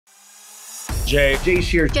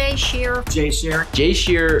Jayscherr. Jayscherr. Jayscherr.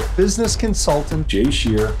 Jayscherr business consultant.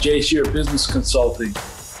 Jayscherr. Jayscherr Business Consulting.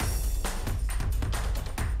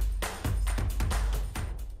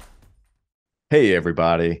 Hey,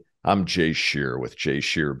 everybody. I'm Jayscherr with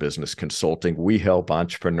Jayscherr Business Consulting. We help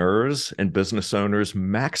entrepreneurs and business owners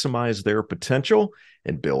maximize their potential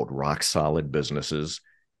and build rock-solid businesses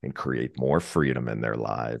and create more freedom in their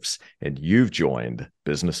lives. And you've joined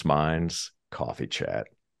Business Minds Coffee Chat.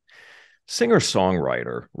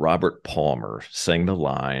 Singer-songwriter Robert Palmer sang the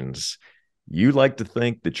lines, "You like to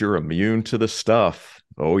think that you're immune to the stuff.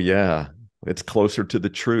 Oh, yeah, it's closer to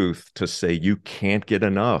the truth to say you can't get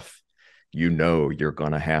enough. You know you're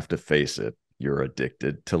going to have to face it. You're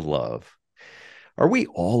addicted to love." Are we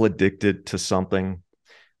all addicted to something?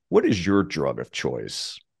 What is your drug of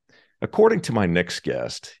choice? According to my next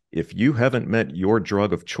guest, if you haven't met your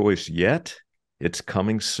drug of choice yet, it's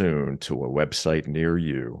coming soon to a website near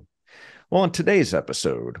you. Well, in today's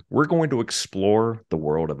episode, we're going to explore the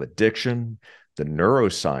world of addiction, the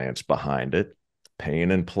neuroscience behind it,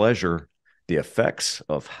 pain and pleasure, the effects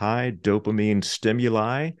of high dopamine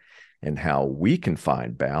stimuli, and how we can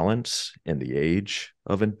find balance in the age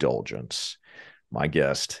of indulgence. My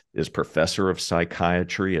guest is professor of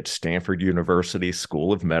psychiatry at Stanford University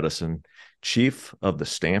School of Medicine, chief of the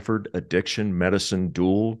Stanford Addiction Medicine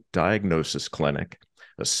Dual Diagnosis Clinic,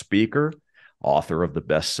 a speaker, author of the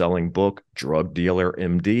best-selling book Drug Dealer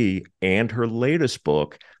MD, and her latest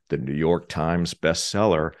book, the New York Times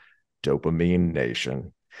bestseller, Dopamine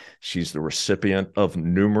Nation. She's the recipient of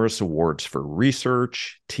numerous awards for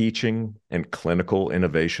research, teaching, and clinical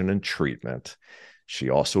innovation and treatment.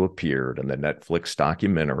 She also appeared in the Netflix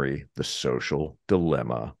documentary, The Social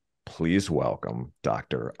Dilemma. Please welcome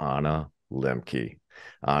Dr. Anna Lembke.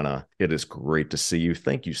 Anna, it is great to see you.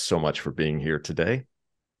 Thank you so much for being here today.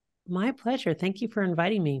 My pleasure. Thank you for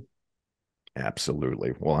inviting me.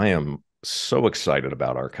 Absolutely. Well, I am so excited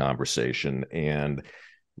about our conversation and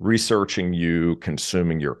researching you,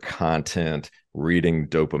 consuming your content, reading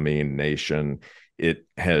Dopamine Nation. It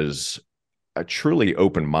has truly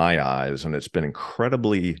opened my eyes, and it's been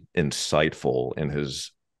incredibly insightful and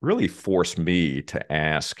has really forced me to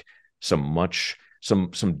ask some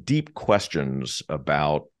deep questions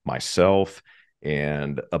about myself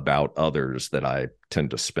and about others that I tend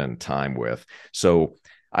to spend time with. So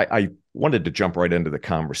I wanted to jump right into the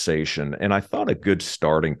conversation, and I thought a good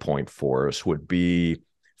starting point for us would be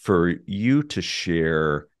for you to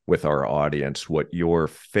share with our audience what your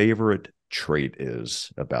favorite trait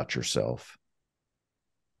is about yourself.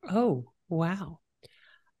 Oh, wow.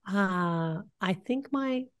 I think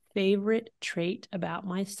my favorite trait about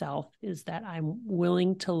myself is that I'm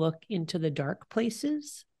willing to look into the dark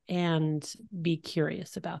places and be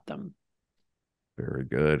curious about them. Very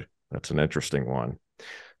good. That's an interesting one.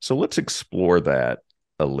 So let's explore that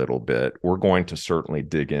a little bit. We're going to certainly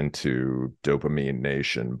dig into Dopamine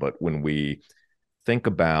Nation, but when we think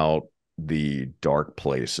about the dark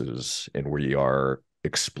places and we are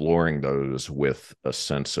exploring those with a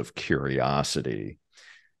sense of curiosity,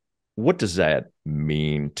 what does that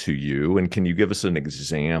mean to you? And can you give us an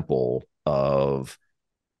example of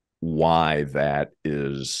why that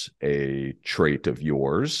is a trait of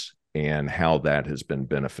yours and how that has been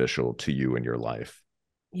beneficial to you in your life?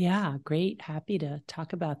 Yeah, great. Happy to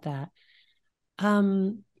talk about that.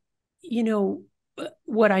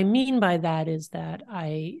 What I mean by that is that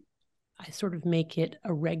I sort of make it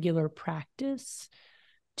a regular practice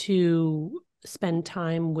to spend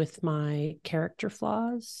time with my character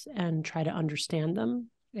flaws and try to understand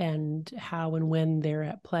them and how and when they're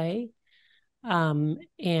at play,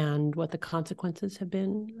 and what the consequences have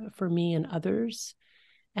been for me and others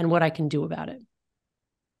and what I can do about it.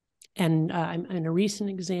 And a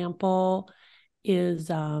recent example is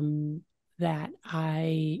that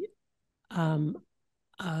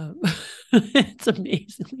it's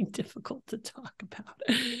amazingly difficult to talk about.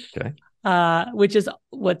 Okay. Which is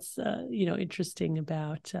what's interesting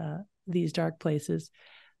about these dark places.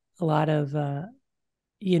 A lot of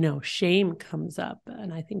shame comes up,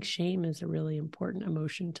 and I think shame is a really important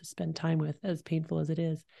emotion to spend time with, as painful as it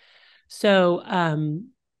is. So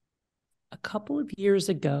a couple of years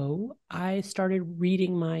ago, I started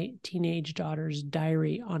reading my teenage daughter's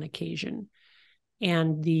diary on occasion.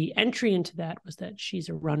 And the entry into that was that she's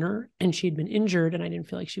a runner and she'd been injured, and I didn't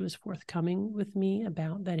feel like she was forthcoming with me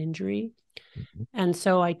about that injury. Mm-hmm. And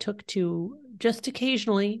so I took to just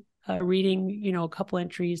occasionally reading, a couple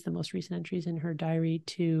entries, the most recent entries in her diary,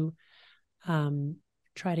 to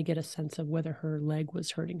try to get a sense of whether her leg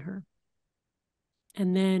was hurting her.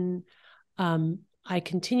 And then I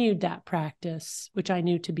continued that practice, which I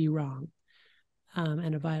knew to be wrong.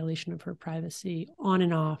 and a violation of her privacy on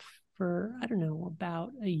and off for, I don't know,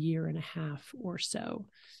 about a year and a half or so.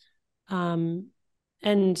 And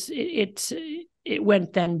it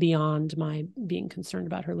went then beyond my being concerned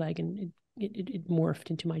about her leg, and it morphed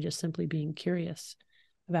into my just simply being curious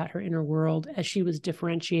about her inner world as she was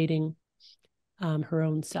differentiating her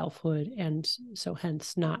own selfhood, and so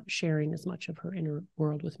hence not sharing as much of her inner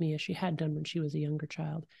world with me as she had done when she was a younger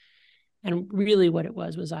child. And really what it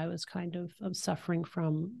was I was kind of suffering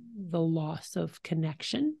from the loss of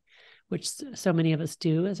connection, which so many of us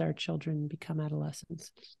do as our children become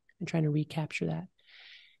adolescents, and trying to recapture that.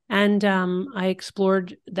 And I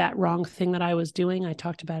explored that wrong thing that I was doing. I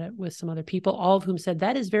talked about it with some other people, all of whom said,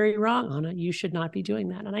 that is very wrong, Anna. You should not be doing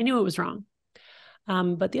that. And I knew it was wrong.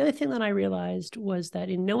 But the other thing that I realized was that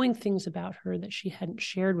in knowing things about her that she hadn't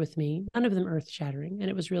shared with me, none of them earth-shattering. And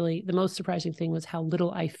it was really, the most surprising thing was how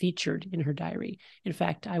little I featured in her diary. In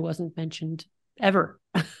fact, I wasn't mentioned ever,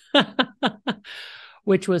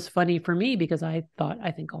 which was funny for me because I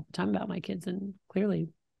think all the time about my kids. And clearly,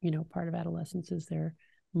 part of adolescence is they're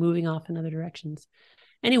moving off in other directions.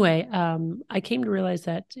 Anyway, I came to realize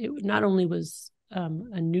that it not only was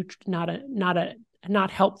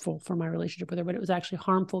not helpful for my relationship with her, but it was actually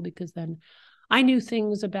harmful, because then I knew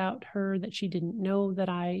things about her that she didn't know that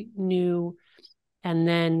I knew. And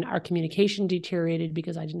then our communication deteriorated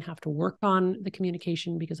because I didn't have to work on the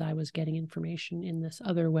communication because I was getting information in this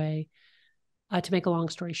other way. To make a long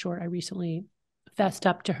story short, I recently fessed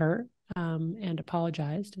up to her and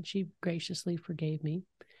apologized, and she graciously forgave me.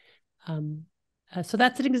 So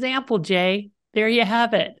that's an example, Jay. There you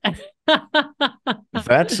have it.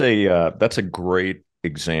 That's a great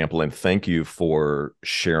example, and thank you for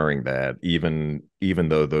sharing that. Even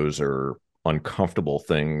though those are uncomfortable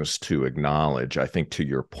things to acknowledge, I think to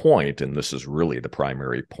your point, and this is really the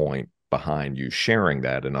primary point behind you sharing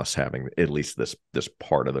that and us having at least this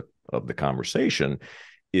part of the conversation,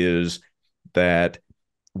 is that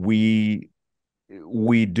we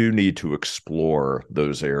do need to explore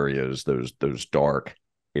those areas, those dark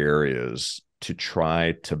areas, to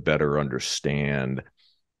try to better understand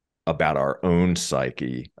about our own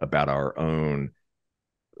psyche, about our own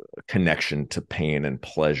connection to pain and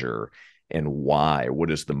pleasure, and why.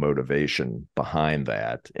 What is the motivation behind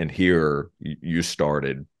that? And here you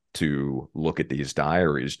started to look at these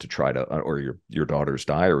diaries to try to, or your daughter's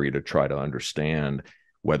diary, to try to understand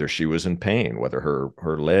whether she was in pain, whether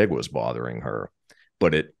her leg was bothering her,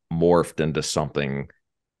 but it morphed into something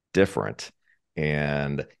different.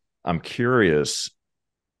 And I'm curious,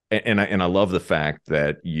 and I love the fact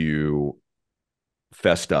that you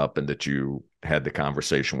fessed up and that you had the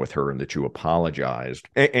conversation with her and that you apologized,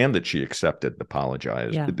 and that she accepted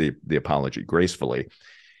the apology gracefully.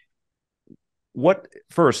 What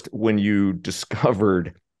first, when you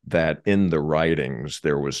discovered that in the writings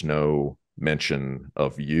there was no mention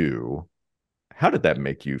of you, how did that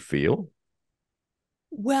make you feel?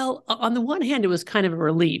 Well, on the one hand, it was kind of a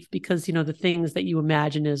relief because, the things that you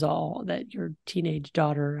imagine is all that your teenage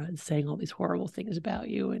daughter is saying all these horrible things about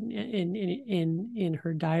you and in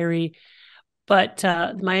her diary. But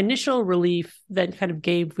my initial relief then kind of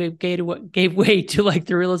gave way to like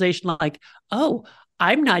the realization, like, oh,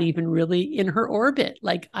 I'm not even really in her orbit.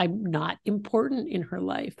 Like, I'm not important in her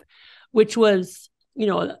life, which was,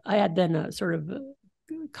 I had then a sort of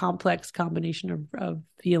complex combination of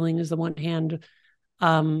feelings. On the one hand,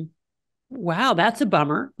 wow, that's a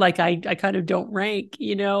bummer. Like I kind of don't rank,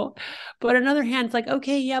 but on the other hand, it's like,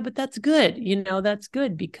 okay, yeah, but that's good. That's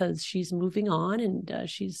good because she's moving on, and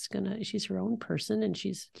she's her own person, and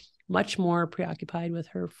she's much more preoccupied with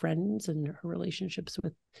her friends and her relationships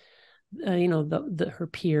with, her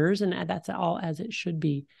peers, and that's all as it should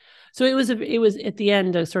be. So it was at the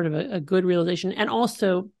end a sort of a good realization. And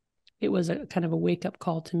also it was a kind of a wake up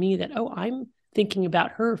call to me that, oh, I'm thinking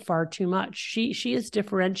about her far too much. She is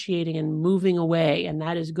differentiating and moving away, and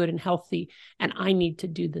that is good and healthy. And I need to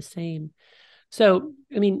do the same. So,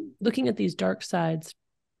 looking at these dark sides,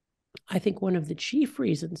 I think one of the chief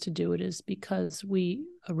reasons to do it is because we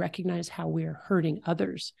recognize how we're hurting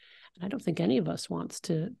others. And I don't think any of us wants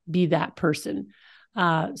to be that person.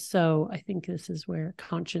 So I think this is where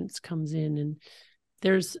conscience comes in. And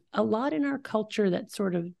there's a lot in our culture that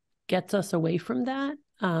sort of gets us away from that.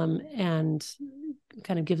 And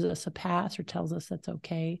kind of gives us a pass or tells us that's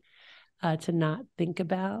okay to not think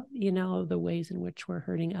about, the ways in which we're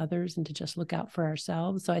hurting others and to just look out for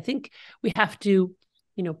ourselves. So I think we have to,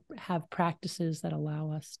 have practices that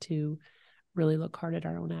allow us to really look hard at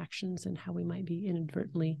our own actions and how we might be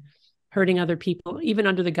inadvertently hurting other people, even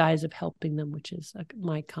under the guise of helping them, which is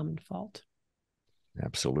my common fault.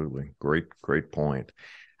 Absolutely. Great point.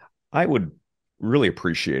 I would really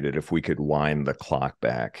appreciate it if we could wind the clock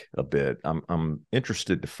back a bit. I'm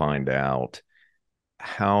interested to find out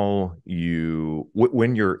how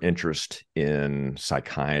when your interest in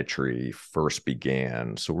psychiatry first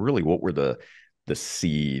began. So really, what were the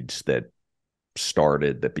seeds that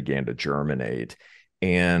began to germinate,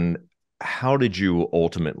 and how did you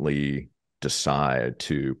ultimately decide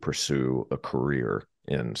to pursue a career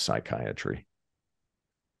in psychiatry?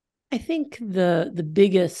 I think the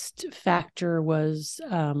biggest factor was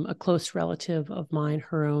a close relative of mine,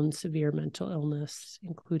 her own severe mental illness,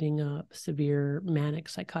 including a severe manic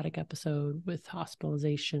psychotic episode with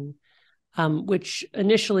hospitalization, which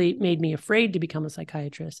initially made me afraid to become a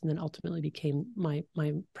psychiatrist, and then ultimately became my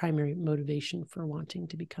primary motivation for wanting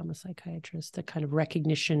to become a psychiatrist. The kind of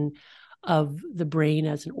recognition of the brain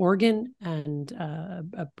as an organ, and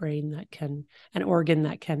an organ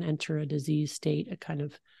that can enter a disease state, a kind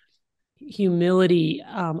of humility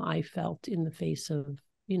I felt in the face of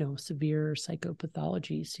severe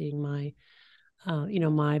psychopathology, seeing my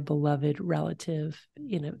my beloved relative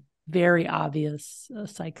in a very obvious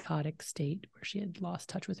psychotic state where she had lost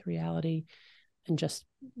touch with reality, and just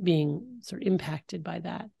being sort of impacted by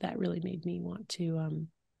that really made me want to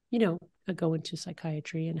go into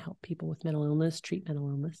psychiatry and help people with mental illness, treat mental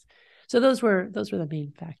illness. So those were the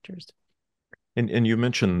main factors. And you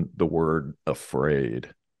mentioned the word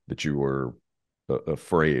afraid, that you were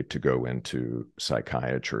afraid to go into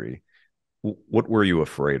psychiatry. What were you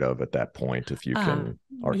afraid of at that point, if you can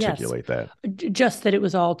articulate that? Just that it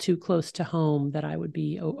was all too close to home, that I would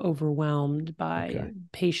be overwhelmed by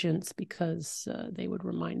patients because they would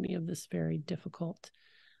remind me of this very difficult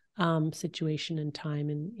situation and time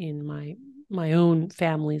in my own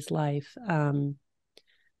family's life.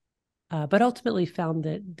 But ultimately found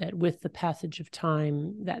that with the passage of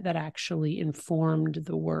time, that actually informed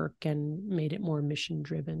the work and made it more mission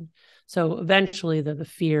driven. So eventually the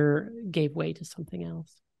fear gave way to something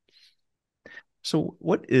else. So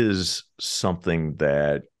what is something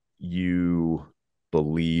that you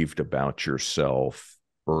believed about yourself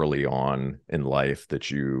early on in life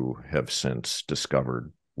that you have since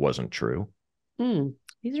discovered wasn't true?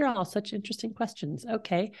 These are all such interesting questions.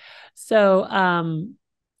 Okay. So,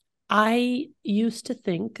 I used to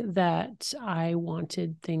think that I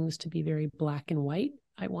wanted things to be very black and white.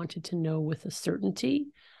 I wanted to know with a certainty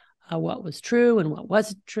what was true and what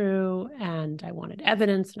wasn't true. And I wanted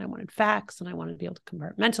evidence, and I wanted facts, and I wanted to be able to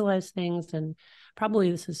compartmentalize things. And probably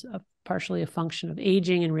this is partially a function of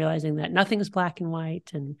aging and realizing that nothing's black and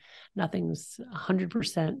white and nothing's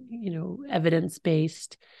 100%,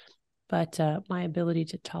 evidence-based. But my ability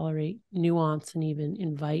to tolerate nuance and even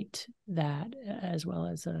invite that, as well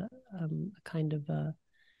as a kind of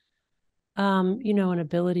an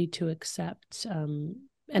ability to accept and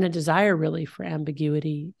a desire really for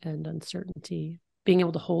ambiguity and uncertainty, being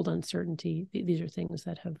able to hold uncertainty. These are things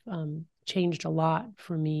that have changed a lot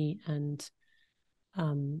for me, and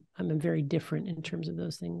I'm very different in terms of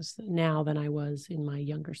those things now than I was in my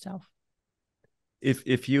younger self.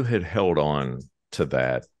 If you had held on to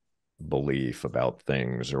that belief about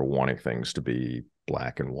things, or wanting things to be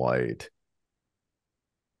black and white,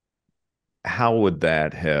 how would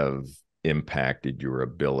that have impacted your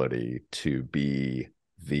ability to be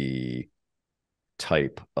the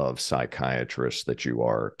type of psychiatrist that you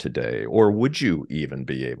are today? Or would you even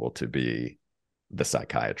be able to be the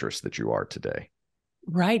psychiatrist that you are today?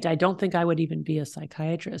 Right. I don't think I would even be a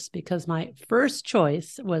psychiatrist, because my first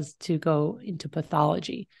choice was to go into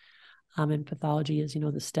pathology. And pathology is,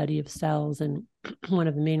 the study of cells. And one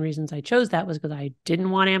of the main reasons I chose that was because I didn't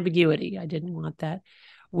want ambiguity. I didn't want that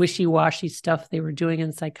wishy-washy stuff they were doing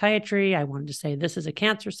in psychiatry. I wanted to say this is a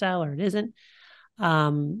cancer cell or it isn't.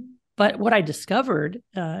 But what I discovered,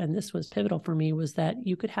 and this was pivotal for me, was that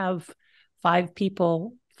you could have five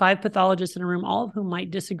pathologists in a room, all of whom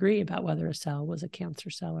might disagree about whether a cell was a cancer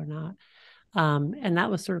cell or not. And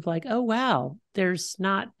that was sort of like, oh, wow, there's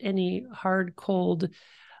not any hard, cold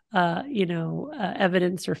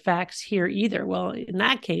evidence or facts here either. Well, in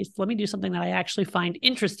that case, let me do something that I actually find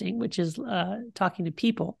interesting, which is talking to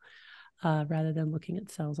people rather than looking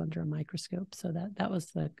at cells under a microscope. So that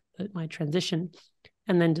was my transition.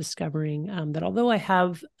 And then discovering that although I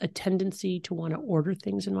have a tendency to want to order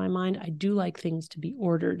things in my mind, I do like things to be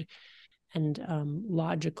ordered and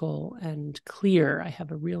logical and clear. I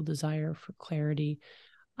have a real desire for clarity.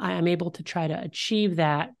 I am able to try to achieve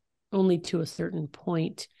that only to a certain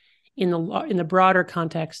point in the broader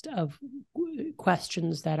context of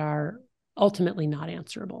questions that are ultimately not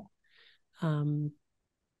answerable.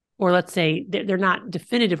 Or let's say they're not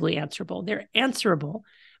definitively answerable. They're answerable,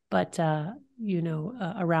 but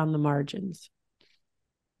around the margins.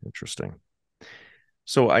 Interesting.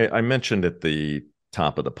 So I mentioned at the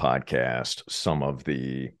top of the podcast some of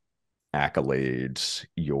the accolades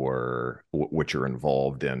what you're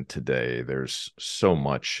involved in today. There's so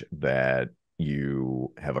much that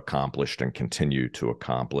you have accomplished and continue to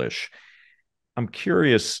accomplish. I'm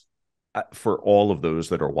curious, for all of those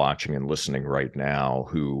that are watching and listening right now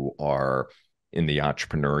who are in the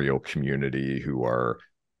entrepreneurial community, who are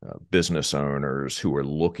business owners, who are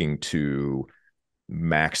looking to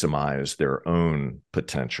maximize their own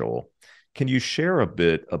potential. Can you share a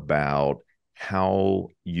bit about how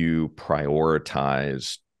you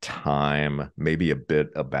prioritize time, maybe a bit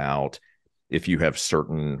about if you have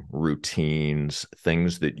certain routines,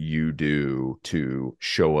 things that you do to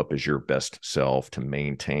show up as your best self, to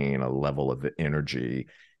maintain a level of energy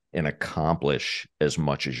and accomplish as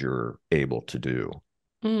much as you're able to do?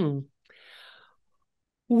 Mm.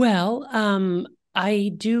 Well,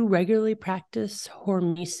 I do regularly practice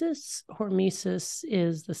hormesis. Hormesis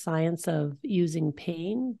is the science of using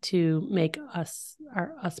pain to make us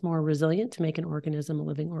more resilient, to make an organism, a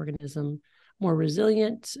living organism, more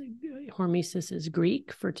resilient. Hormesis is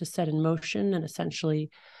Greek for to set in motion, and essentially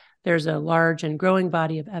there's a large and growing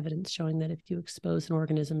body of evidence showing that if you expose an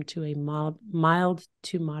organism to a mild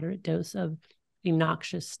to moderate dose of a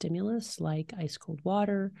noxious stimulus like ice cold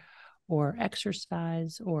water or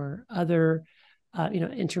exercise or other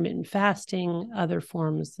intermittent fasting, other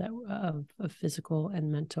forms of physical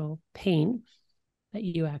and mental pain, that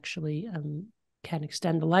you actually can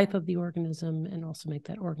extend the life of the organism and also make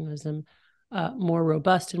that organism more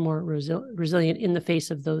robust and more resilient in the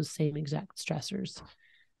face of those same exact stressors.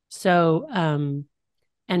 So,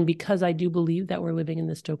 and because I do believe that we're living in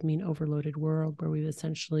this dopamine overloaded world where we've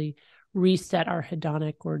essentially reset our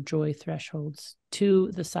hedonic or joy thresholds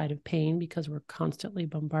to the side of pain because we're constantly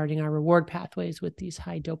bombarding our reward pathways with these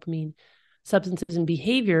high dopamine substances and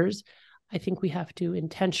behaviors, I think we have to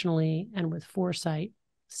intentionally and with foresight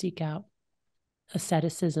seek out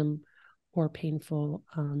asceticism or painful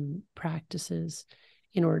practices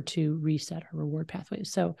in order to reset our reward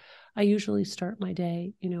pathways. So I usually start my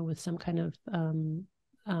day, with some kind of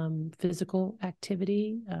physical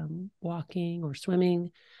activity, walking or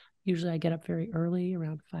swimming. Usually I get up very early,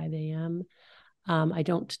 around 5 a.m. I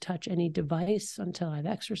don't touch any device until I've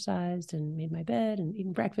exercised and made my bed and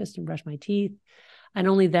eaten breakfast and brushed my teeth. And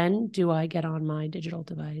only then do I get on my digital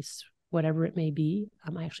device, whatever it may be.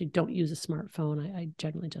 I actually don't use a smartphone. I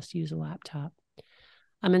generally just use a laptop.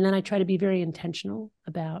 And then I try to be very intentional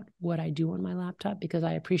about what I do on my laptop because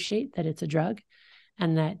I appreciate that it's a drug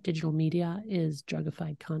and that digital media is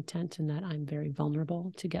drugified content and that I'm very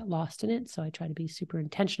vulnerable to get lost in it. So I try to be super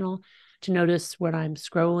intentional to notice when I'm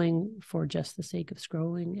scrolling for just the sake of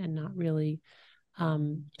scrolling and not really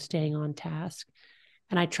staying on task.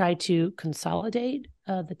 And I try to consolidate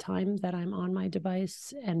the time that I'm on my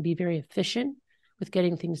device and be very efficient with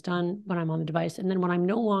getting things done when I'm on the device. And then when I'm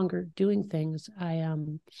no longer doing things,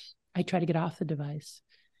 I try to get off the device.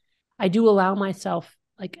 I do allow myself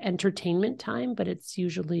like entertainment time, but it's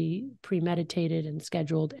usually premeditated and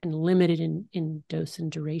scheduled and limited in dose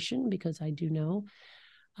and duration because I do know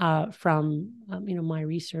from my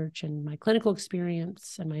research and my clinical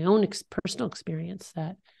experience and my own personal experience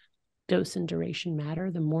that dose and duration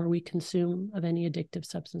matter. The more we consume of any addictive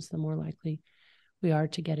substance, the more likely we are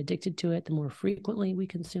to get addicted to it. The more frequently we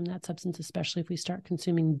consume that substance, especially if we start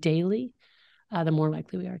consuming daily, the more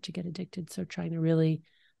likely we are to get addicted. So trying to really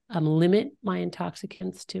limit my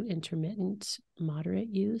intoxicants to intermittent, moderate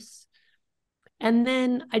use. And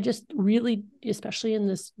then I just really, especially in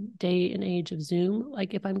this day and age of Zoom,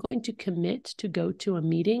 like if I'm going to commit to go to a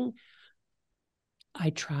meeting, I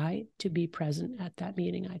try to be present at that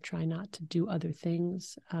meeting. I try not to do other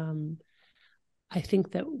things. I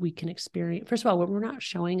think that we can experience, first of all, when we're not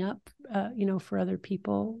showing up, for other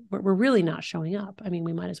people, we're really not showing up. I mean,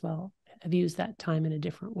 we might as well have used that time in a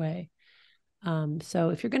different way. So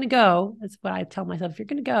if you're going to go, that's what I tell myself, if you're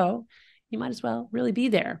going to go, you might as well really be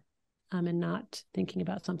there and not thinking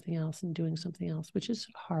about something else and doing something else, which is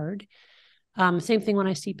hard. Same thing when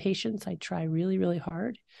I see patients, I try really, really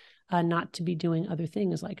hard not to be doing other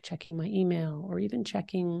things like checking my email or even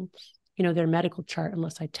checking, their medical chart,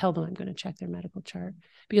 unless I tell them I'm going to check their medical chart,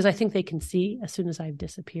 because I think they can see as soon as I've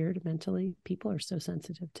disappeared mentally. People are so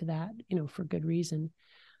sensitive to that, for good reason.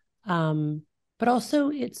 But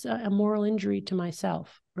also it's a moral injury to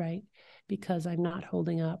myself, right? Because I'm not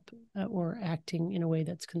holding up or acting in a way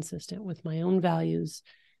that's consistent with my own values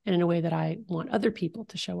and in a way that I want other people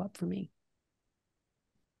to show up for me.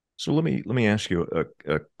 So let me ask you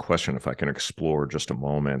a question, if I can explore just a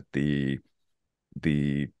moment the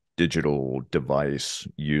digital device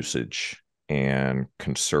usage and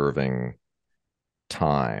conserving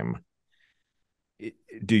time,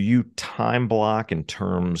 do you time block in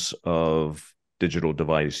terms of digital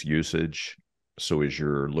device usage? So as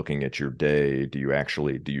you're looking at your day, do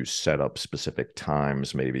you set up specific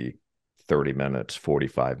times, maybe 30 minutes,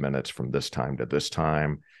 45 minutes from this time to this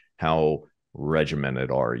time? How regimented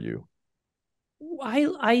are you?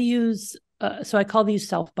 I use, so I call these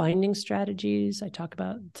self-binding strategies. I talk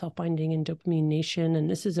about self-binding in Dopamine Nation, and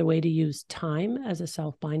this is a way to use time as a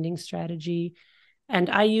self-binding strategy. And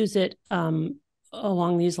I use it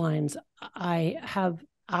along these lines. I have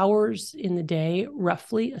hours in the day,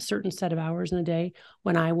 roughly a certain set of hours in the day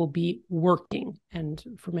when I will be working. And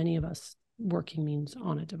for many of us, working means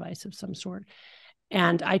on a device of some sort.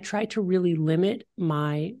 And I try to really limit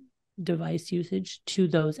my device usage to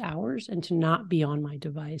those hours and to not be on my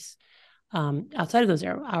device outside of those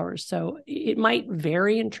hours. So it might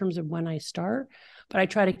vary in terms of when I start, but I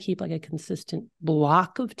try to keep like a consistent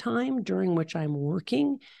block of time during which I'm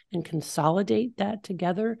working and consolidate that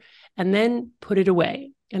together and then put it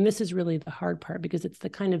away. And this is really the hard part because it's the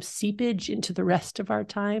kind of seepage into the rest of our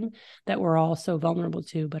time that we're all so vulnerable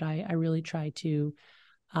to. But I really try to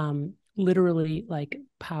literally like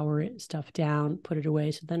power stuff down, put it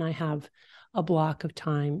away. So then I have a block of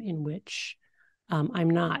time in which I'm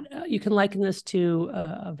not. You can liken this to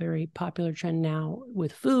a very popular trend now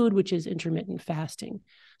with food, which is intermittent fasting.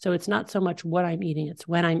 So it's not so much what I'm eating, it's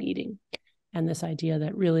when I'm eating. And this idea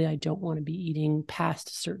that really I don't want to be eating past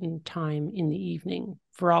a certain time in the evening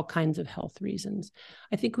for all kinds of health reasons.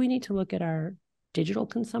 I think we need to look at our digital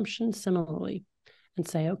consumption similarly and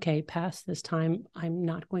say, okay, past this time, I'm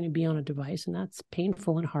not going to be on a device. And that's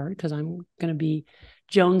painful and hard because I'm going to be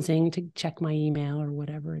jonesing to check my email or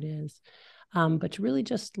whatever it is. But to really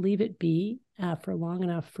just leave it be for long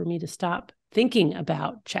enough for me to stop thinking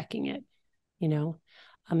about checking it, you know.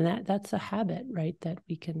 That's a habit, right, that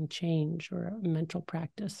we can change, or a mental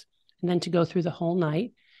practice. And then to go through the whole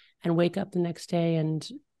night and wake up the next day and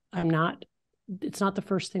it's not the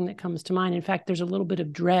first thing that comes to mind. In fact, there's a little bit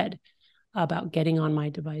of dread about getting on my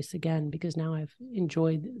device again, because now I've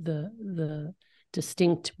enjoyed the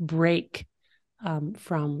distinct break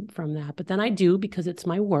from that. But then I do, because it's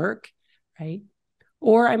my work, right?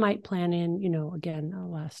 Or I might plan in, again,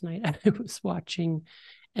 last night I was watching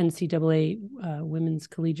NCAA women's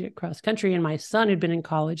collegiate cross country, and my son had been in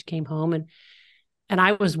college, came home, and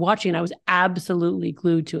I was watching. I was absolutely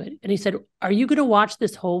glued to it. And he said, "Are you going to watch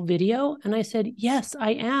this whole video?" And I said, "Yes,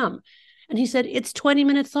 I am." And he said, "It's 20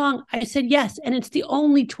 minutes long." I said, "Yes. And it's the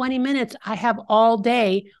only 20 minutes I have all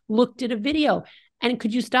day looked at a video. And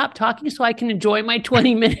could you stop talking so I can enjoy my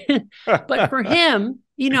 20 minutes?" But for him,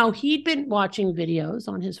 he'd been watching videos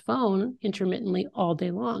on his phone intermittently all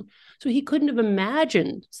day long. So he couldn't have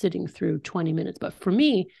imagined sitting through 20 minutes. But for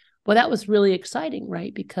me, well, that was really exciting,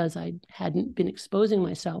 right? Because I hadn't been exposing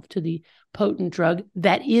myself to the potent drug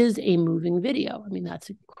that is a moving video. I mean,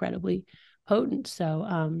 that's incredibly potent. So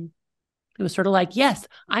it was sort of like, yes,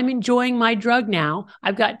 I'm enjoying my drug now.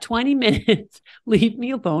 I've got 20 minutes. Leave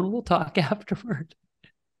me alone. We'll talk afterward.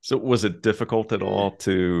 So was it difficult at all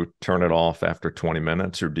to turn it off after 20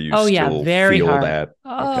 minutes, or do you Yeah, still very feel hard. that?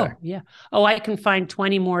 Oh, Okay. yeah. Oh, I can find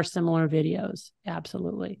 20 more similar videos.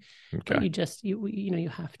 Absolutely. Okay. But you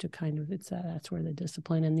have to kind of, that's where the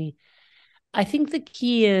discipline and I think the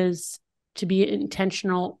key is to be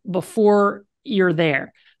intentional before you're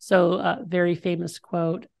there. So a very famous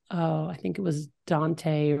quote, I think it was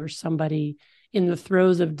Dante or somebody: "In the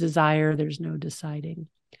throes of desire, there's no deciding."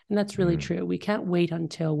 And that's really true. We can't wait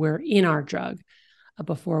until we're in our drug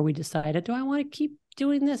before we decide, do I want to keep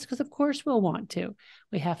doing this? Because of course we'll want to.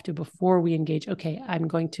 We have to, before we engage, okay, I'm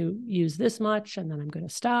going to use this much and then I'm going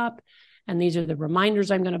to stop. And these are the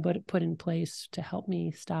reminders I'm going to put in place to help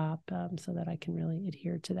me stop so that I can really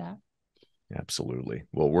adhere to that. Absolutely.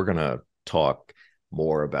 Well, we're going to talk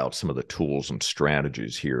more about some of the tools and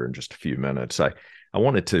strategies here in just a few minutes. I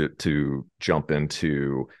wanted to jump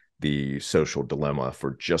into the social dilemma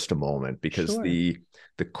for just a moment, because Sure. the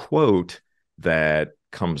quote that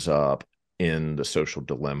comes up in the social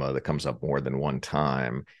dilemma, that comes up more than one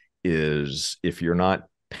time, is, "If you're not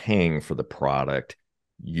paying for the product,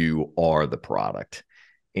 you are the product."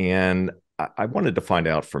 And I wanted to find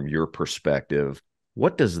out from your perspective,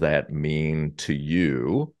 what does that mean to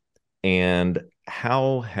you? And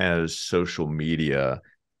how has social media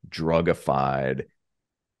drugified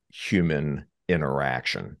human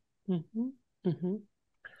interaction? Mm-hmm. Mm-hmm.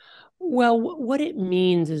 Well, what it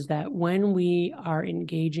means is that when we are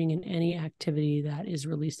engaging in any activity that is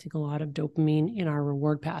releasing a lot of dopamine in our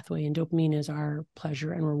reward pathway, and dopamine is our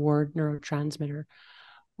pleasure and reward neurotransmitter,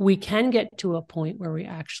 we can get to a point where we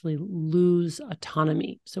actually lose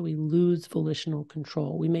autonomy. So we lose volitional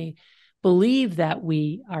control. We may believe that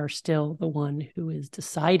we are still the one who is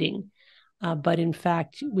deciding, but in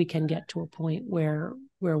fact, we can get to a point where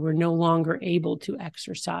we're no longer able to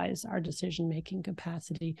exercise our decision-making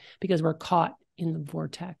capacity because we're caught in the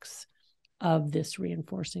vortex of this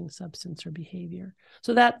reinforcing substance or behavior.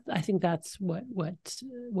 So that, I think that's what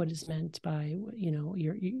is meant by,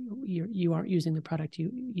 you aren't using the product,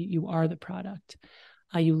 you are the product.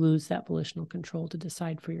 You lose that volitional control to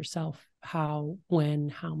decide for yourself how, when,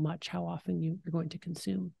 how much, how often you're going to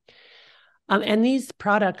consume. And these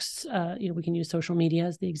products, we can use social media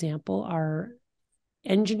as the example, are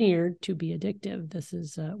engineered to be addictive. This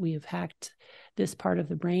is, we have hacked this part of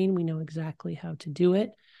the brain. We know exactly how to do it.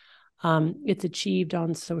 It's achieved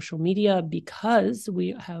on social media because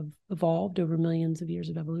we have evolved over millions of years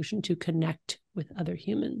of evolution to connect with other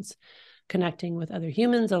humans. Connecting with other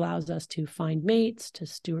humans allows us to find mates, to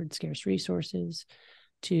steward scarce resources,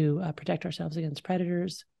 to protect ourselves against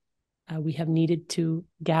predators. We have needed to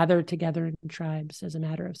gather together in tribes as a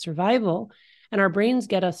matter of survival. And our brains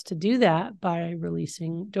get us to do that by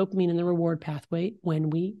releasing dopamine in the reward pathway when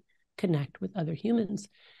we connect with other humans.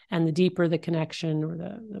 And the deeper the connection, or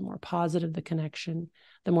the more positive the connection,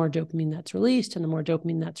 the more dopamine that's released. And the more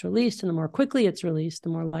dopamine that's released and the more quickly it's released, the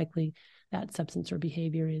more likely that substance or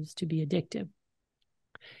behavior is to be addictive.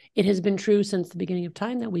 It has been true since the beginning of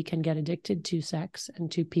time that we can get addicted to sex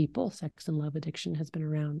and to people. Sex and love addiction has been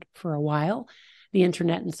around for a while. The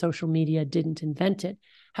internet and social media didn't invent it.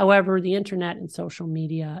 However, the internet and social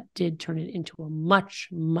media did turn it into a much,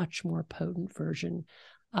 much more potent version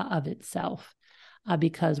of itself.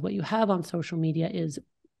 Because what you have on social media is,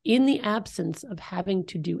 in the absence of having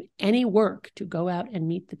to do any work to go out and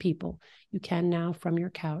meet the people, you can now, from your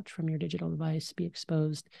couch, from your digital device, be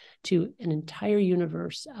exposed to an entire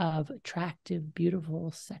universe of attractive,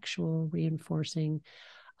 beautiful, sexual, reinforcing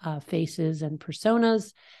faces and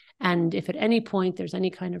personas. And if at any point there's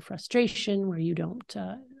any kind of frustration where you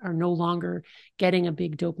are no longer getting a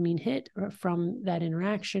big dopamine hit from that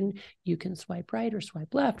interaction, you can swipe right or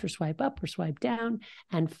swipe left or swipe up or swipe down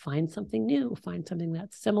and find something new, find something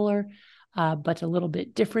that's similar, but a little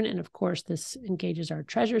bit different. And of course, this engages our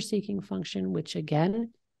treasure-seeking function, which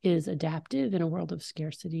again is adaptive in a world of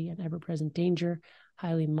scarcity and ever-present danger,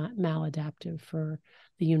 highly maladaptive for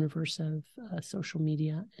the universe of social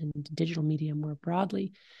media and digital media more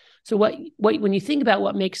broadly. So when you think about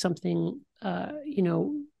what makes something,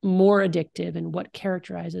 more addictive and what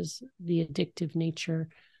characterizes the addictive nature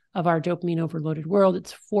of our dopamine overloaded world,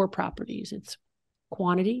 it's 4 properties. It's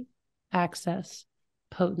quantity, access,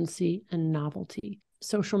 potency, and novelty.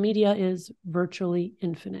 Social media is virtually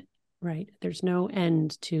infinite, right? There's no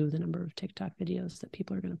end to the number of TikTok videos that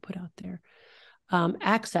people are going to put out there.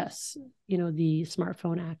 Access, the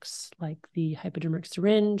smartphone acts like the hypodermic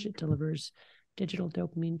syringe. It delivers digital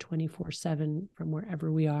dopamine 24/7 from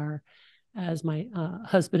wherever we are. As my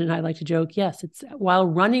husband and I like to joke, yes, it's while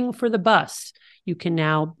running for the bus, you can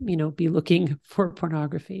now, be looking for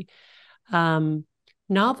pornography.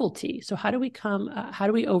 Novelty. So how do we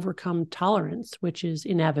overcome tolerance, which is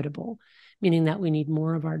inevitable, meaning that we need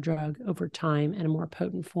more of our drug over time and in more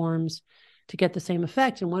potent forms to get the same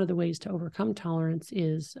effect. And one of the ways to overcome tolerance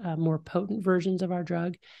is more potent versions of our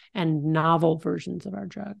drug and novel versions of our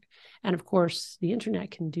drug. And of course, the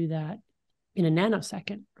internet can do that in a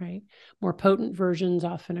nanosecond, right? More potent versions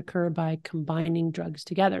often occur by combining drugs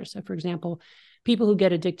together. So for example, people who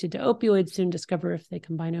get addicted to opioids soon discover if they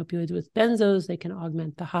combine opioids with benzos, they can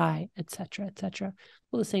augment the high, et cetera, et cetera.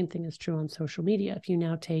 Well, the same thing is true on social media. If you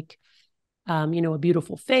now take, a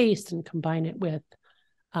beautiful face and combine it with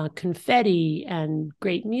confetti and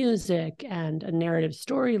great music and a narrative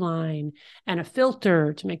storyline and a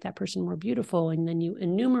filter to make that person more beautiful, and then you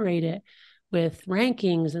enumerate it with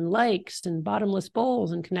rankings and likes and bottomless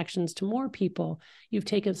bowls and connections to more people, you've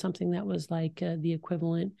taken something that was like the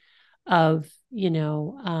equivalent of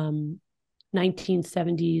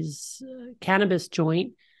 1970s cannabis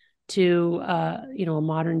joint to a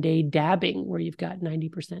modern day dabbing where you've got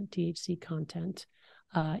 90% THC content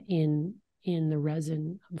in the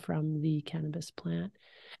resin from the cannabis plant.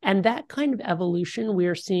 And that kind of evolution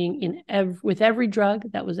we're seeing with every drug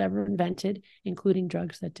that was ever invented, including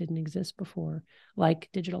drugs that didn't exist before, like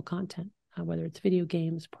digital content, whether it's video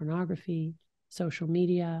games, pornography, social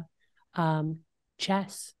media,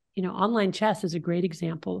 chess. Online chess is a great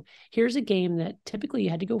example. Here's a game that typically you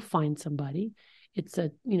had to go find somebody. It's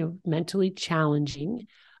mentally challenging.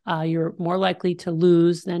 You're more likely to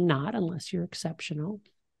lose than not, unless you're exceptional.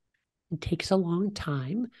 It takes a long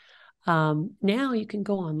time. Now you can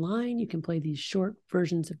go online, you can play these short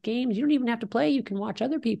versions of games. You don't even have to play. You can watch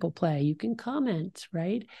other people play. You can comment,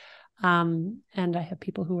 right? And I have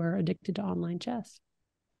people who are addicted to online chess.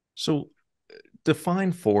 So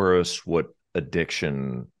define for us what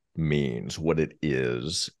addiction means, what it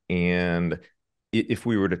is. And if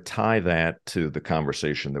we were to tie that to the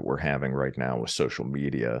conversation that we're having right now with social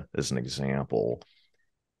media as an example,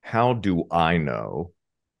 how do I know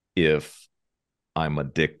if I'm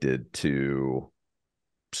addicted to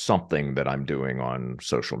something that I'm doing on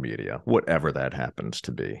social media, whatever that happens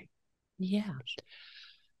to be? Yeah.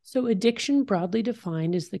 So addiction, broadly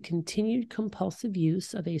defined, is the continued compulsive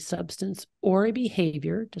use of a substance or a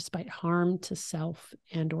behavior despite harm to self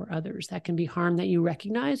and or others. That can be harm that you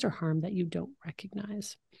recognize or harm that you don't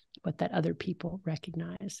recognize, but that other people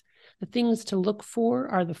recognize. The things to look for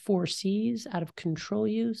are the 4 C's: out of control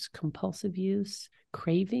use, compulsive use,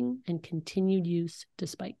 craving, and continued use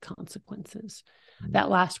despite consequences. That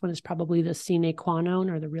last one is probably the sine qua non,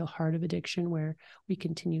 or the real heart of addiction, where we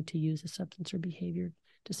continue to use a substance or behavior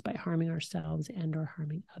despite harming ourselves and or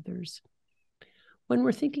harming others. When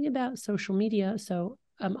we're thinking about social media,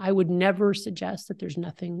 I would never suggest that there's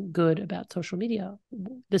nothing good about social media.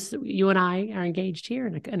 You and I are engaged here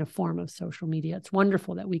in a form of social media. It's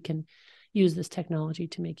wonderful that we can use this technology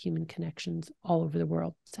to make human connections all over the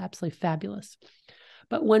world. It's absolutely fabulous.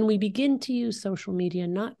 But when we begin to use social media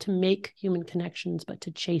not to make human connections, but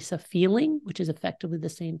to chase a feeling, which is effectively the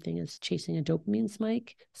same thing as chasing a dopamine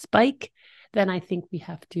spike, then I think we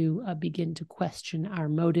have to begin to question our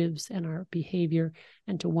motives and our behavior,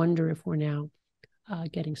 and to wonder if we're now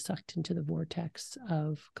getting sucked into the vortex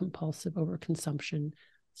of compulsive overconsumption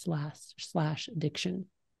slash addiction.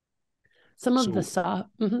 Some of the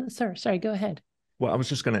sorry, go ahead. Well, I was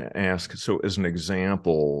just going to ask, so as an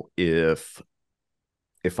example, if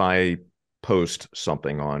I post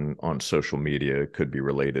something on social media, it could be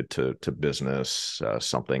related to business,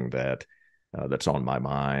 something that's on my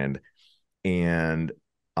mind, and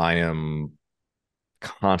I am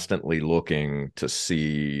constantly looking to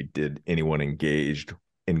see, did anyone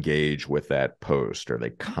engage with that post? Are they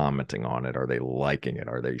commenting on it? Are they liking it?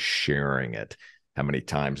 Are they sharing it? How many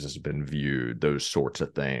times has it been viewed? Those sorts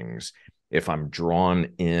of things. If I'm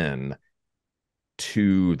drawn in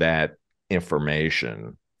to that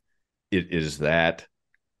information, it is that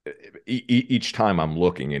each time I'm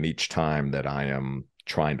looking, and each time that I am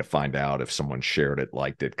trying to find out if someone shared it,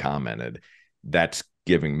 liked it, commented, that's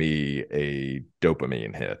giving me a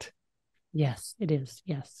dopamine hit. Yes, it is.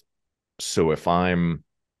 Yes. So if I'm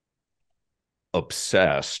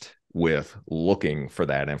obsessed with looking for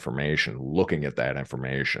that information, looking at that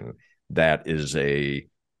information, that is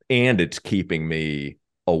and it's keeping me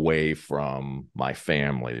away from my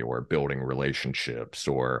family or building relationships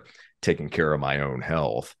or taking care of my own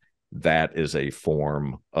health, that is a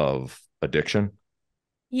form of addiction.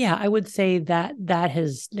 Yeah, I would say that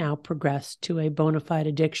has now progressed to a bona fide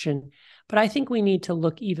addiction. But I think we need to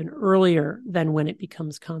look even earlier than when it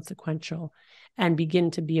becomes consequential, and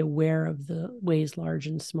begin to be aware of the ways, large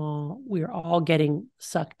and small, we're all getting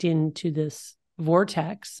sucked into this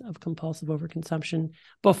vortex of compulsive overconsumption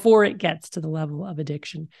before it gets to the level of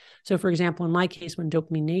addiction. So, for example, in my case, when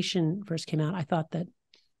Dopamine Nation first came out, I thought that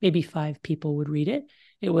maybe 5 people would read it.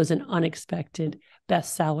 It was an unexpected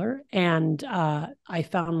bestseller. And I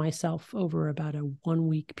found myself over about a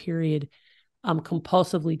 1-week period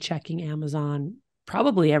compulsively checking Amazon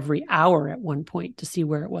probably every hour at one point to see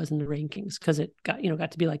where it was in the rankings, because it got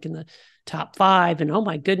to be like in the top 5, and oh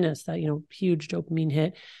my goodness, that huge dopamine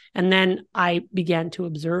hit. And then I began to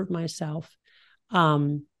observe myself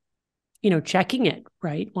checking it,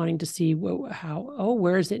 right, wanting to see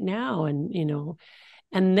where is it now,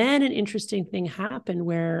 and then an interesting thing happened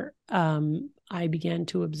where I began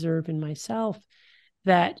to observe in myself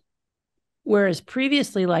that whereas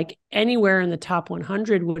previously, like, anywhere in the top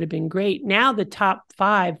 100 would have been great, now the top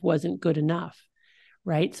 5 wasn't good enough,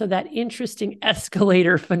 right? So that interesting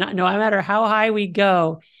escalator phenomenon, no matter how high we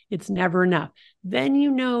go, it's never enough. Then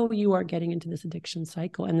you are getting into this addiction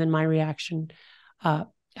cycle. And then my reaction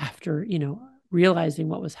after, realizing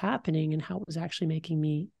what was happening and how it was actually making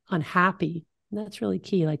me unhappy, and that's really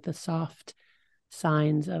key, like the soft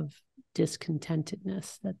signs of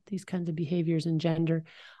discontentedness that these kinds of behaviors engender.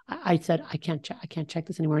 I said, I can't check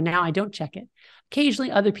this anymore. Now I don't check it.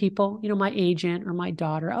 Occasionally other people, my agent or my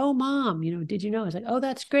daughter, oh, mom, did you know? I was like, oh,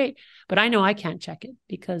 that's great. But I know I can't check it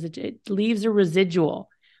because it leaves a residual,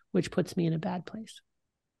 which puts me in a bad place.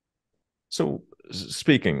 So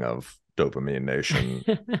speaking of Dopamine Nation,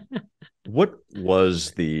 what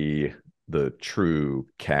was the true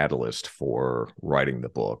catalyst for writing the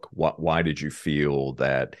book? Why did you feel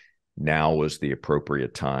that now was the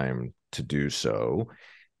appropriate time to do so.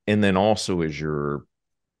 And then also, as you're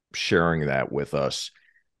sharing that with us,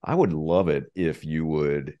 I would love it if you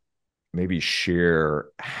would maybe share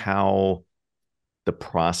how the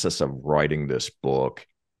process of writing this book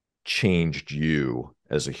changed you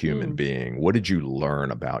as a human being. What did you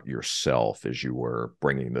learn about yourself as you were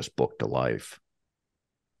bringing this book to life?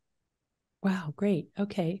 Wow, great.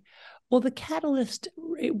 Okay. Well, the catalyst,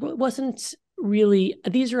 it wasn't really,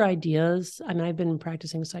 these are ideas. I mean, I've been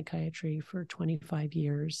practicing psychiatry for 25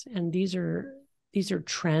 years, and these are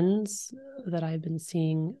trends that I've been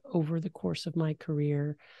seeing over the course of my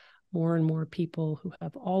career. More and more people who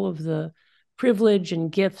have all of the privilege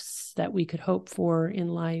and gifts that we could hope for in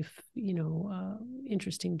life,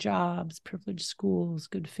 interesting jobs, privileged schools,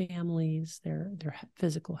 good families, their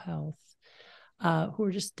physical health, who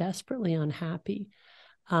are just desperately unhappy.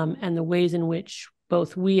 And the ways in which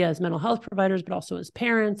both we as mental health providers, but also as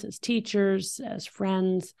parents, as teachers, as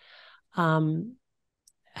friends,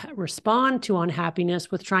 respond to unhappiness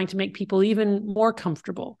with trying to make people even more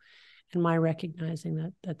comfortable. And my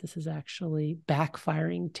recognizing that this is actually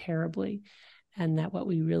backfiring terribly, and that what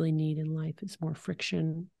we really need in life is more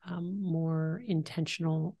friction, more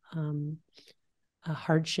intentional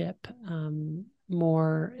hardship,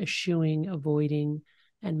 more eschewing, avoiding,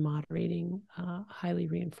 and moderating, highly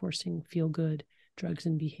reinforcing feel-good drugs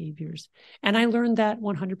and behaviors. And I learned that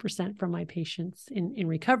 100% from my patients in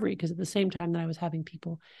recovery, because at the same time that I was having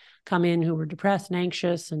people come in who were depressed and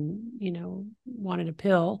anxious and, wanted a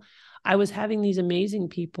pill, I was having these amazing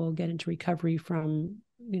people get into recovery from,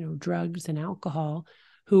 drugs and alcohol,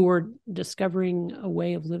 who were discovering a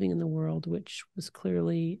way of living in the world, which was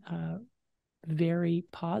clearly very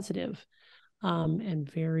positive,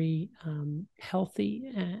 and very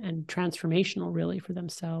healthy and transformational, really, for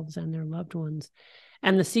themselves and their loved ones.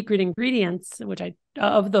 And the secret ingredients,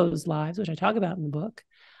 of those lives, which I talk about in the book,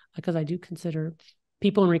 because I do consider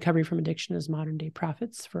people in recovery from addiction as modern day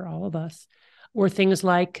prophets for all of us, were things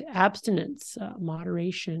like abstinence,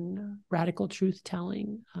 moderation, radical truth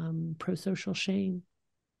telling, pro-social shame,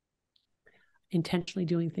 intentionally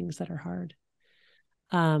doing things that are hard,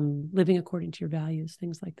 living according to your values,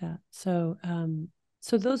 things like that. So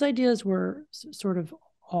those ideas were sort of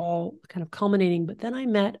all kind of culminating. But then I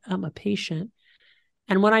met a patient,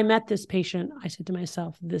 and when I met this patient, I said to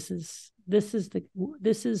myself, "This is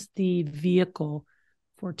the vehicle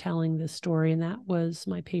for telling this story." And that was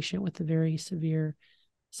my patient with a very severe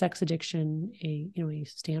sex addiction, a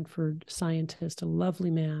Stanford scientist, a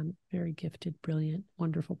lovely man, very gifted, brilliant,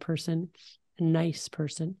 wonderful person, a nice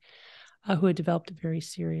person, who had developed a very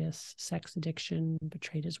serious sex addiction,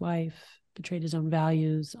 betrayed his wife, betrayed his own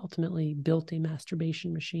values, ultimately built a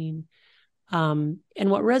masturbation machine. And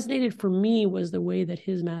what resonated for me was the way that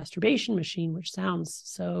his masturbation machine, which sounds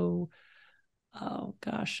so, oh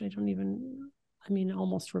gosh,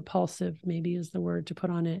 almost repulsive, maybe is the word to put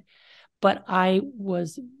on it. But I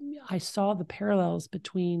saw the parallels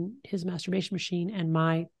between his masturbation machine and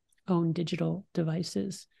my own digital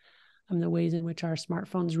devices. The ways in which our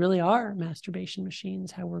smartphones really are masturbation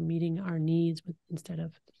machines, how we're meeting our needs instead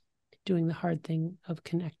of doing the hard thing of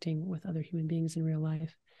connecting with other human beings in real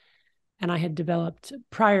life. And I had developed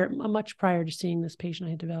much prior to seeing this patient,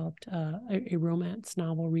 I had developed a romance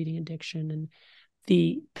novel reading addiction, and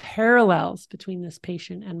the parallels between this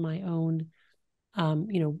patient and my own,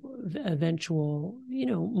 eventual,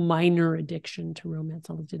 minor addiction to romance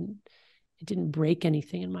novels it didn't break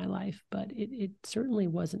anything in my life, but it certainly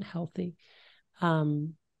wasn't healthy.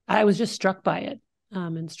 I was just struck by it,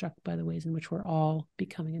 and struck by the ways in which we're all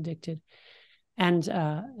becoming addicted, and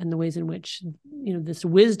the ways in which this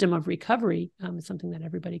wisdom of recovery is something that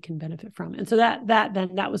everybody can benefit from. And so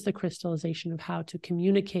that was the crystallization of how to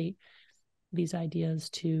communicate these ideas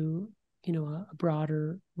to a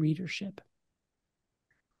broader readership.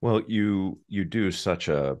 Well, you do such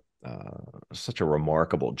a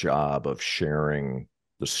remarkable job of sharing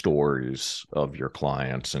the stories of your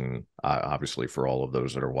clients. And obviously, for all of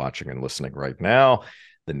those that are watching and listening right now,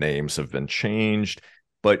 the names have been changed,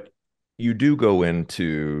 but you do go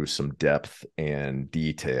into some depth and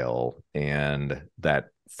detail. And that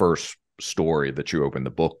first story that you open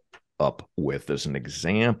the book up with as an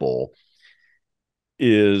example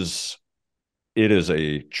is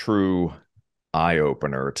a true eye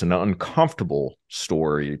opener. It's an uncomfortable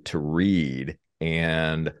story to read.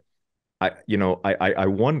 And I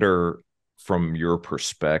wonder, from your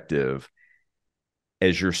perspective,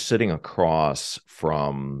 as you're sitting across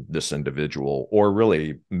from this individual, or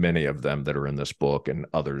really many of them that are in this book and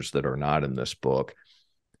others that are not in this book,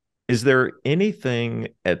 is there anything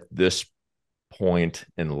at this point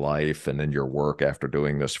in life and in your work after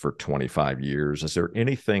doing this for 25 years, is there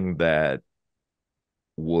anything that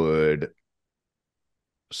would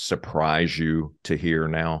surprise you to hear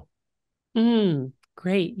now?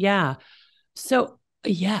 Great. Yeah. So,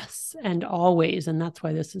 yes, and always. And that's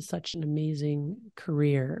why this is such an amazing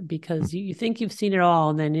career, because you think you've seen it all.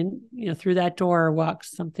 And then, through that door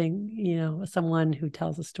walks someone who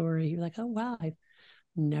tells a story. You're like, oh, wow, I've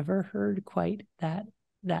never heard quite that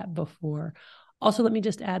before. Also, let me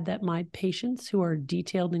just add that my patients, who are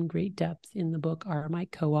detailed in great depth in the book, are my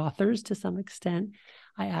co-authors to some extent.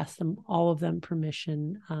 I asked them, all of them,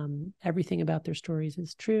 permission. Everything about their stories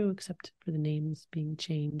is true, except for the names being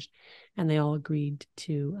changed. And they all agreed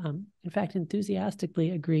to, in fact, enthusiastically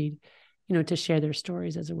agreed, to share their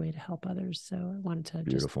stories as a way to help others. So I wanted to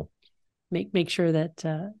Beautiful. just make sure that,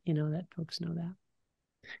 that folks know that.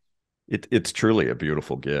 It's truly a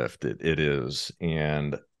beautiful gift. It is.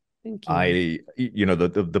 And Thank you.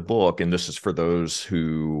 the book, and this is for those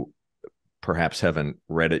who perhaps haven't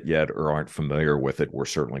read it yet or aren't familiar with it, we're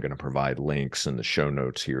certainly going to provide links in the show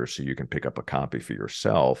notes here so you can pick up a copy for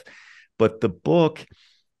yourself. But the book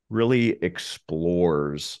really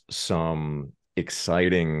explores some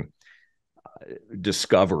exciting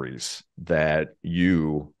discoveries that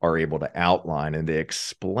you are able to outline, and they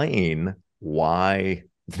explain why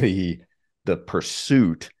the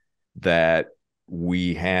pursuit that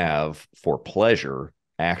we have for pleasure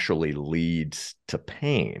actually leads to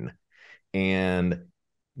pain. And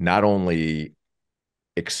not only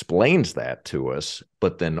explains that to us,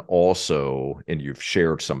 but then also, and you've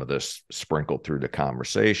shared some of this sprinkled through the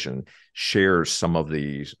conversation, shares some of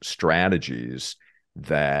these strategies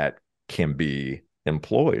that can be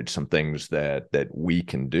employed, some things that we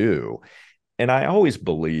can do. And I always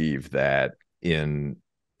believe that in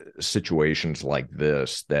situations like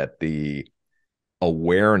this, that the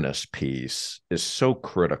awareness piece is so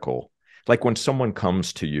critical. Like when someone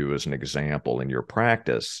comes to you as an example in your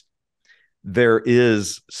practice, there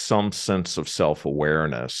is some sense of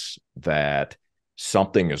self-awareness that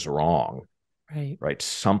something is wrong, right?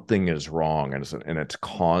 Something is wrong, and it's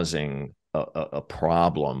causing a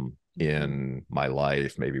problem in my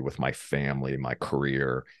life, maybe with my family, my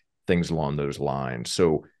career, things along those lines.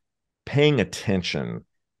 So paying attention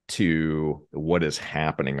to what is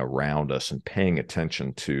happening around us and paying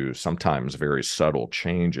attention to sometimes very subtle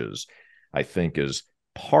changes, I think, is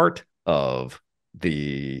part of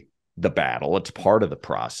the battle. It's part of the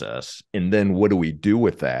process. And then what do we do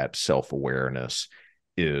with that self-awareness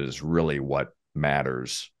is really what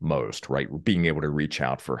matters most, right? Being able to reach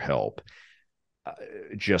out for help,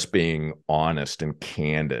 just being honest and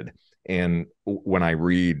candid. And when I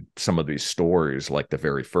read some of these stories, like the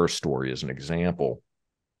very first story as an example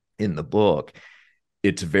in the book,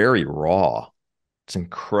 it's very raw. It's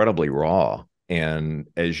incredibly raw. And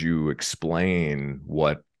as you explain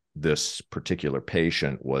what this particular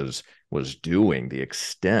patient was doing, the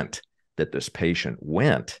extent that this patient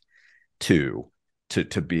went to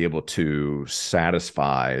be able to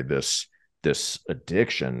satisfy this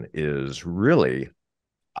addiction is really,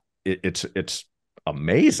 it's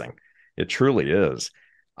amazing. It truly is.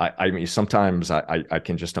 I mean, sometimes I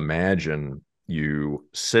can just imagine you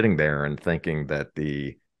sitting there and thinking that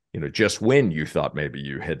just when you thought maybe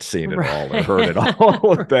you had seen it all or heard it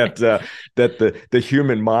all, that the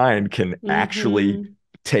human mind can actually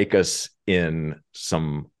take us in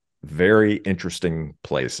some very interesting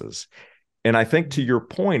places. And I think, to your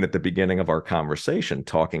point at the beginning of our conversation,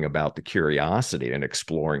 talking about the curiosity and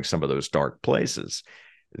exploring some of those dark places,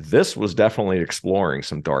 this was definitely exploring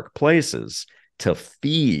some dark places to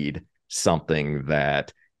feed something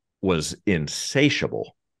that was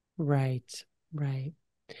insatiable. Right.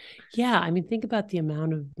 Yeah. I mean, think about the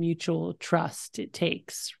amount of mutual trust it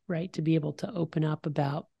takes, right, to be able to open up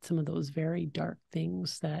about some of those very dark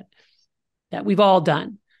things that we've all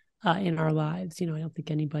done in our lives. I don't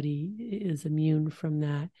think anybody is immune from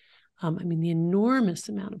that. I mean, the enormous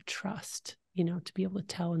amount of trust, to be able to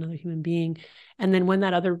tell another human being. And then when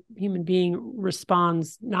that other human being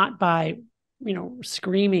responds, not by,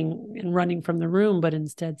 screaming and running from the room, but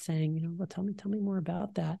instead saying, well, tell me more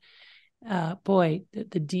about that. Boy,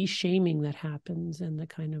 the de-shaming that happens, and the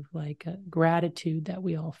kind of like gratitude that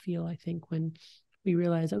we all feel, I think, when we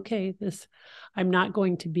realize, okay, I'm not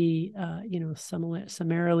going to be,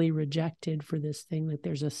 summarily rejected for this thing, that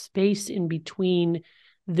there's a space in between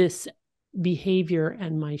this behavior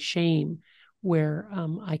and my shame, where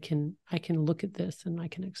I can look at this and I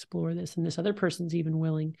can explore this, and this other person's even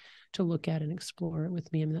willing to look at and explore it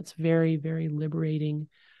with me. I mean, that's very, very liberating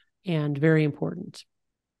and very important.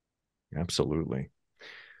 Absolutely.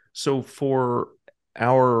 So for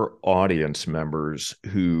our audience members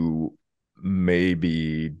who may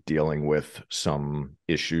be dealing with some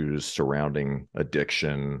issues surrounding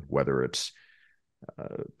addiction, whether it's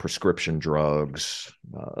prescription drugs,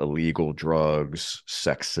 illegal drugs,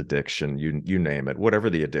 sex addiction, you name it, whatever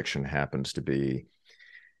the addiction happens to be,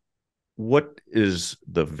 what is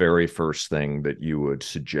the very first thing that you would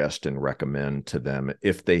suggest and recommend to them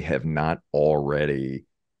if they have not already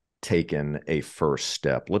taken a first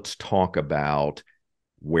step? Let's talk about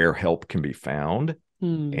where help can be found.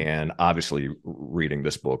 And obviously, reading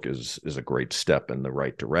this book is a great step in the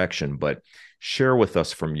right direction. But share with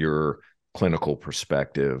us from your clinical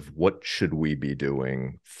perspective, what should we be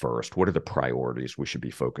doing first? What are the priorities we should be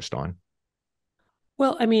focused on?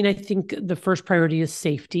 Well, I mean, I think the first priority is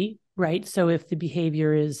safety, right? So if the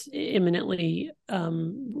behavior is imminently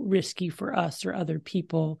risky for us or other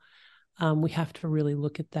people, we have to really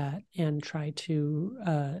look at that and try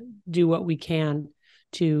to do what we can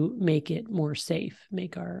to make it more safe,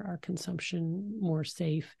 make our consumption more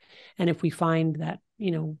safe. And if we find that,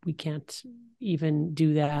 we can't even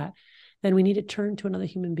do that, then we need to turn to another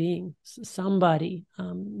human being, somebody,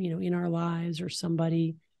 in our lives, or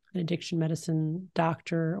somebody, an addiction medicine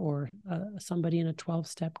doctor, or somebody in a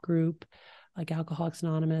 12-step group like Alcoholics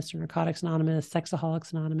Anonymous or Narcotics Anonymous,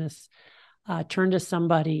 Sexaholics Anonymous. Turn to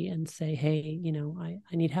somebody and say, hey,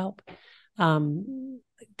 I need help.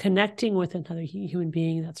 Connecting with another human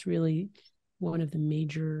being, that's really one of the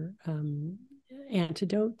major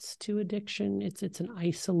antidotes to addiction. It's an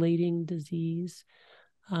isolating disease.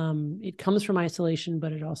 It comes from isolation,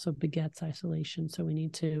 but it also begets isolation. So we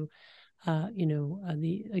need to,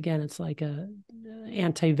 it's like a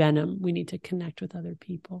anti-venom. We need to connect with other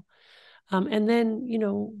people. And then,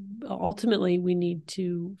 ultimately we need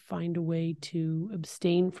to find a way to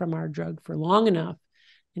abstain from our drug for long enough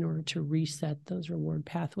in order to reset those reward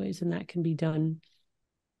pathways. And that can be done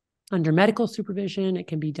under medical supervision. It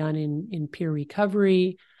can be done in peer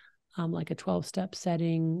recovery, like a 12-step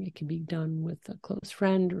setting. It can be done with a close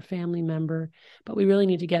friend or family member, but we really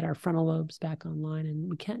need to get our frontal lobes back online. And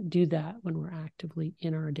we can't do that when we're actively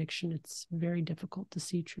in our addiction. It's very difficult to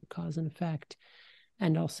see true cause and effect,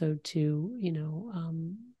 and also to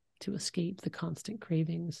escape the constant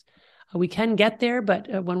cravings. We can get there,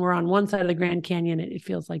 but when we're on one side of the Grand Canyon, it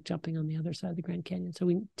feels like jumping on the other side of the Grand Canyon. So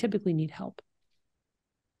we typically need help.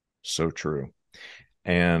 So true.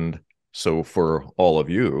 And so for all of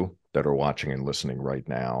you that are watching and listening right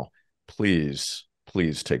now, please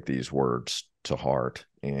take these words to heart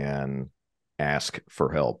and ask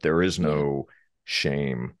for help. There is no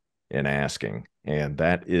shame in asking. And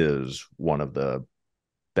that is one of the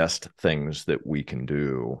best things that we can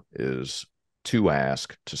do, is to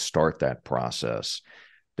ask, to start that process.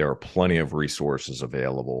 There are plenty of resources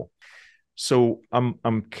available. So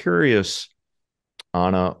I'm curious,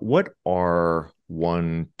 Anna, what are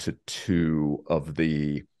 1 to 2 of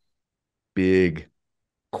the big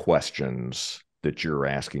questions that you're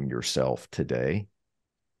asking yourself today?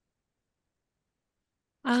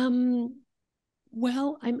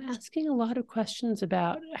 Well, I'm asking a lot of questions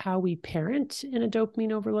about how we parent in a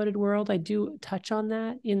dopamine overloaded world. I do touch on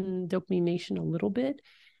that in Dopamine Nation a little bit,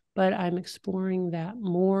 but I'm exploring that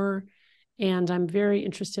more. And I'm very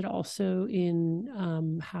interested also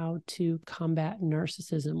in how to combat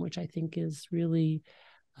narcissism, which I think is really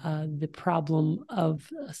the problem of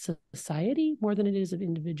society more than it is of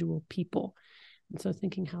individual people. And so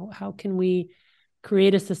thinking how can we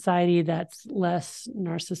create a society that's less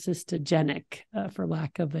narcissistogenic, for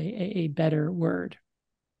lack of a better word.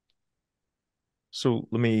 So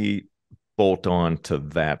let me bolt on to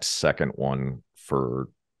that second one for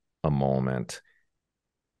a moment.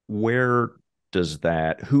 Where does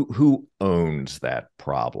that, who owns that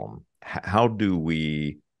problem? How do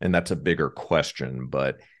we, and that's a bigger question,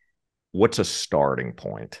 but what's a starting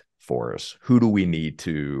point for us? Who do we need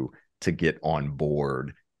to get on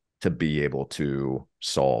board to be able to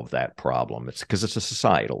solve that problem? It's because it's a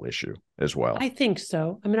societal issue as well. I think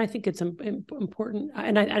so. I mean, I think it's important,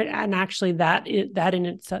 and actually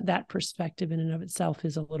that perspective in and of itself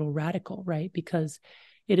is a little radical, right? Because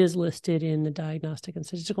it is listed in the Diagnostic and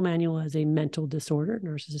Statistical Manual as a mental disorder,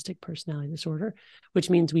 narcissistic personality disorder,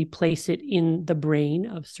 which means we place it in the brain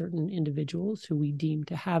of certain individuals who we deem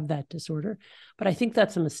to have that disorder. But I think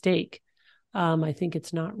that's a mistake. I think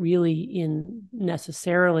it's not really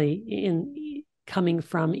necessarily in coming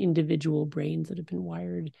from individual brains that have been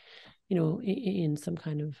wired, in some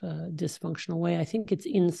kind of dysfunctional way. I think it's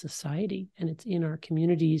in society and it's in our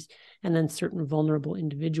communities, and then certain vulnerable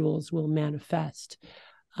individuals will manifest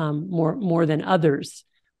more than others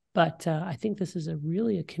But I think this is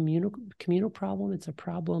really a communal problem. It's a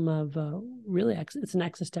problem of really, it's an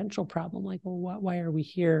existential problem. Like, well, why are we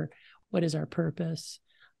here? What is our purpose?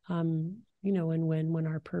 You know, and when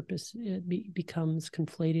our purpose becomes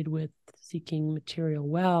conflated with seeking material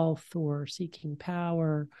wealth or seeking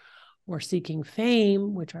power or seeking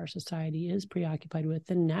fame, which our society is preoccupied with,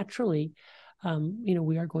 then naturally, you know,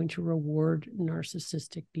 we are going to reward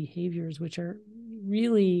narcissistic behaviors, which are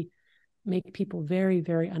really make people very,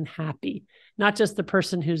 very unhappy. Not just the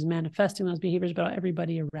person who's manifesting those behaviors, but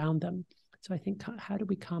everybody around them. So I think, how do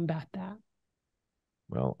we combat that?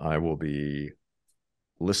 Well, I will be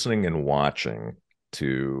listening and watching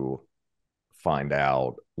to find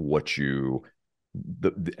out what you,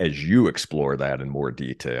 as you explore that in more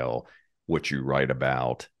detail, what you write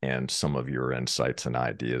about and some of your insights and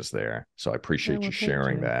ideas there. So I appreciate you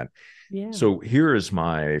sharing that. Yeah. So here is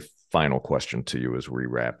my final question to you as we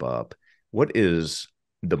wrap up. What is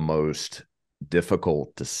the most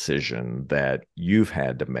difficult decision that you've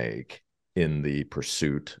had to make in the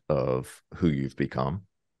pursuit of who you've become?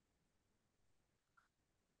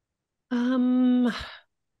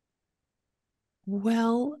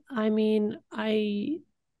 Well, I mean, I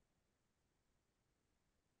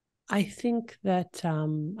think that I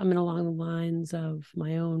mean, along the lines of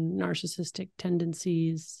my own narcissistic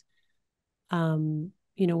tendencies,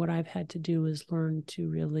 you know, what I've had to do is learn to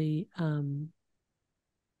really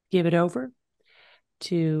give it over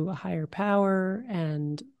to a higher power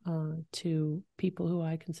and to people who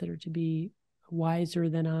I consider to be wiser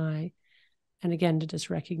than I. And again, to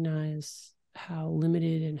just recognize how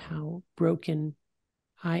limited and how broken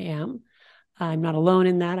I am. I'm not alone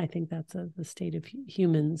in that. I think that's the state of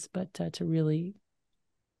humans, but to really,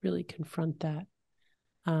 really confront that.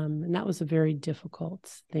 And that was a very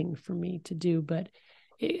difficult thing for me to do. But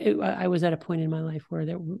I was at a point in my life where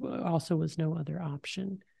there also was no other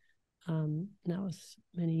option. That was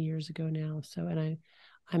many years ago now. So, and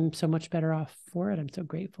I'm so much better off for it. I'm so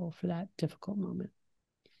grateful for that difficult moment.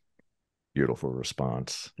 Beautiful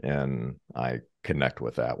response. And I connect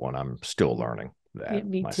with that one. I'm still learning that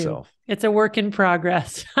me myself. Too. It's a work in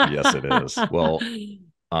progress. Yes, it is. Well,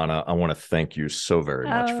 Anna, I want to thank you so very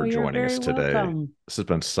much for joining us today. Welcome. This has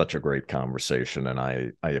been such a great conversation, and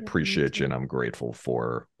I appreciate you, and I'm grateful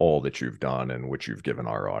for all that you've done and what you've given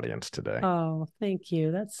our audience today. Oh, thank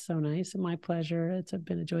you. That's so nice. My pleasure. It's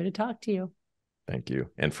been a joy to talk to you. Thank you.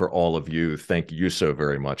 And for all of you, thank you so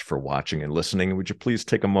very much for watching and listening. Would you please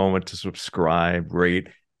take a moment to subscribe, rate,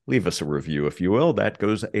 leave us a review, if you will. That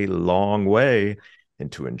goes a long way.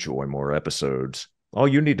 And to enjoy more episodes, all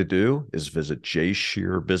you need to do is visit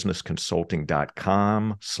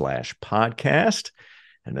jayscherrbusinessconsulting.com/podcast.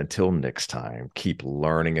 And until next time, keep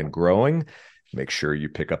learning and growing. Make sure you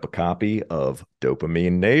pick up a copy of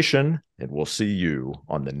Dopamine Nation, and we'll see you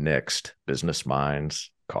on the next Business Minds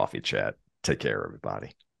Coffee Chat. Take care,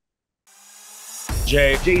 everybody.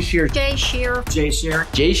 Jayscherr.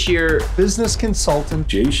 Jayscherr. Business Consultant.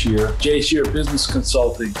 Jayscherr Business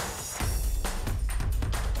Consulting.